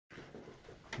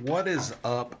What is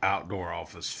up, Outdoor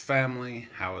Office family?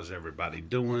 How is everybody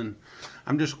doing?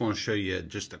 I'm just going to show you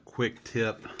just a quick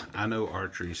tip. I know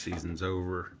archery season's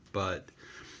over, but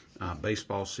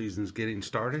baseball season's getting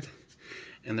started,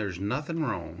 and there's nothing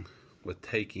wrong with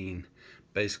taking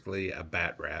basically a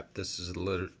bat wrap. This is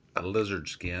a lizard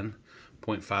skin,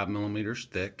 0.5 millimeters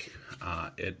thick.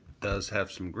 It does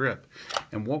have some grip,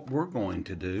 and what we're going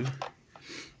to do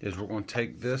is we're going to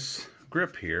take this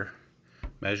grip here,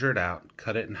 measure it out,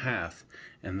 cut it in half,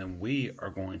 and then we are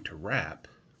going to wrap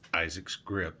Isaac's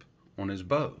grip on his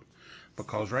bow,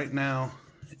 because right now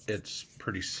it's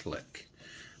pretty slick,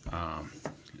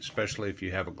 especially if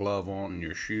you have a glove on and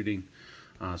you're shooting.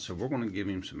 So we're going to give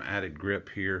him some added grip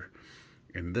here,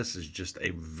 and this is just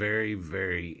a very,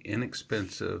 very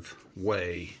inexpensive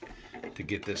way to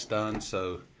get this done.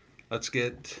 So let's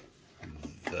get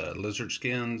the lizard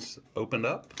skins opened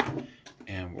up,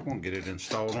 and we're going to get it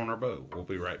installed on our bow. We'll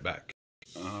be right back.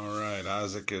 All right,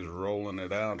 Isaac is rolling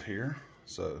it out here.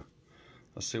 So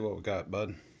let's see what we got,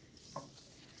 bud.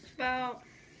 About,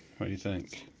 what do you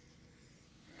think?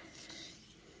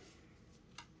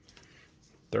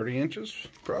 30 inches,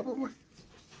 probably.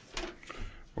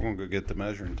 We're going to go get the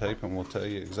measuring tape and we'll tell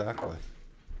you exactly.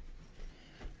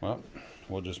 Well,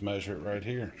 we'll just measure it right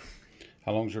here.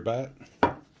 How long's your bat?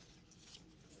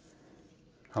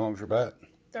 How long's your bat?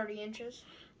 30 inches.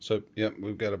 So, yep,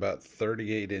 we've got about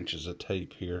 38 inches of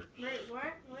tape here. Wait,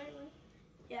 what? Wait.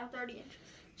 Yeah, 30 inches.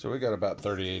 So we got about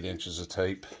 38 inches of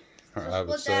tape. So I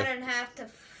would say. split that in half to...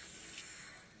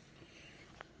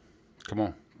 Come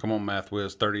on, math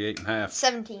whiz. 38 and a half.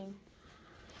 17.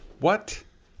 What?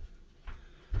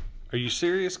 Are you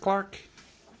serious, Clark?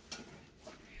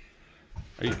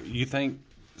 You think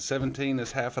 17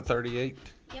 is half of 38?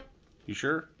 Yep. You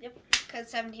sure? Yep. Because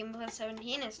 17 plus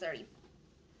 17 is 38.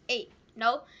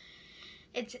 No,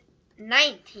 it's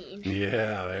 19.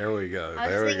 Yeah, there we go. I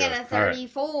was thinking of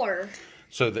 34. Right.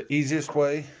 So the easiest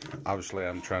way, obviously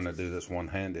I'm trying to do this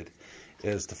one-handed,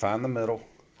 is to find the middle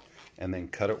and then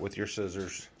cut it with your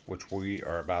scissors, which we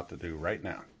are about to do right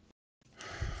now.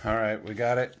 All right, we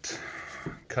got it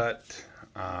cut.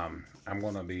 I'm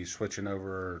going to be switching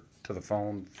over to the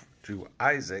phone to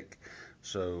Isaac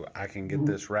so I can get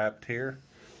this wrapped here.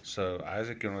 So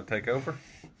Isaac, you want to take over?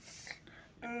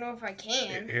 I don't know if I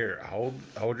can. Here,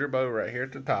 hold your bow right here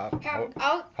at the top.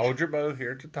 Hold your bow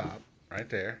here at the top, right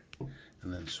there,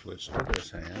 and then switch to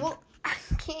this hand. Well, I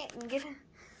can't get it.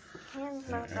 Hands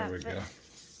not There that we big. go.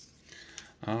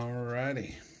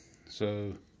 Alrighty,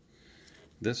 so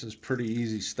this is pretty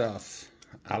easy stuff.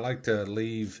 I like to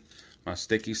leave my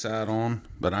sticky side on,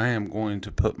 but I am going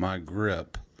to put my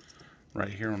grip right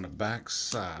here on the back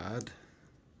side,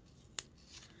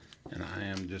 and I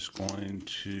am just going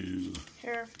to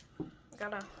Here,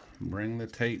 gotta bring the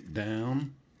tape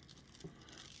down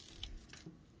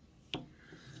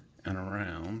and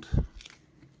around,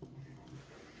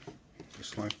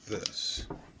 just like this.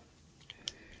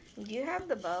 Do you have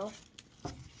the bow?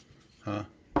 Huh?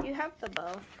 Do you have the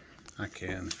bow? I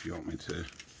can if you want me to.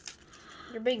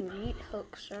 Your big meat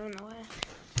hooks are in the way.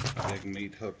 Big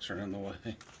meat hooks are in the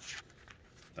way.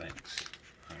 Thanks.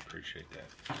 I appreciate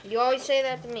that. You always say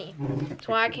that to me.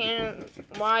 So why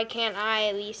can't I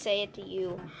at least say it to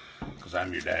you? Because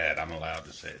I'm your dad, I'm allowed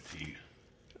to say it to you.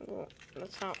 Well,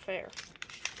 that's not fair.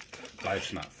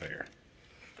 Life's not fair.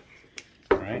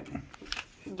 Right?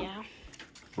 Yeah.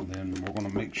 And then we're going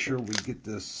to make sure we get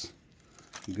this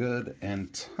good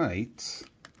and tight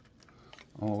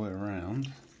all the way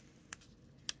around.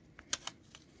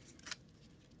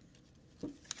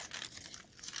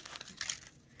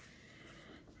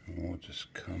 And we'll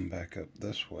just come back up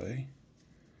this way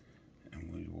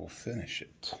and we will finish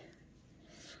it.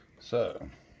 So,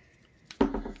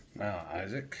 now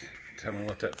Isaac, tell me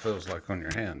what that feels like on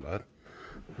your hand, bud.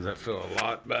 Does that feel a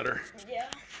lot better? Yeah.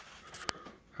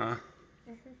 Huh?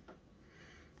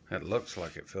 It looks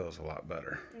like it feels a lot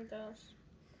better. It does.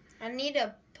 I need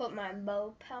to put my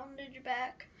bow poundage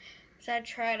back. Because I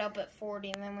tried up at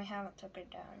 40 and then we haven't took it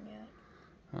down yet.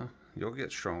 Well, you'll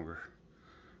get stronger.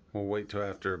 We'll wait till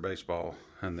after baseball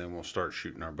and then we'll start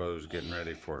shooting our bows, getting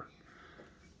ready for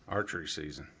archery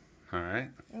season. All right?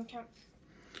 Okay.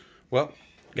 Well,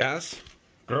 guys,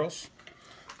 girls,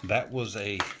 that was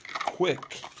a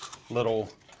quick little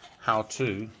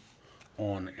how-to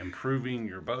on improving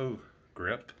your bow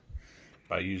grip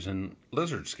by using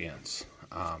lizard skins.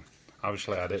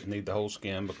 Obviously, I didn't need the whole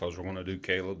skin because we're going to do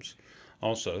Caleb's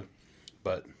also,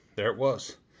 but there it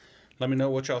was. Let me know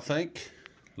what y'all think.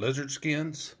 Lizard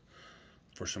skins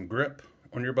for some grip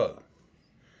on your bow.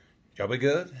 Y'all be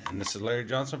good. And this is Larry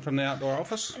Johnson from the Outdoor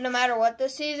Office. No matter what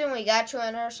this season, we got you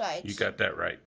in our sights. You got that right.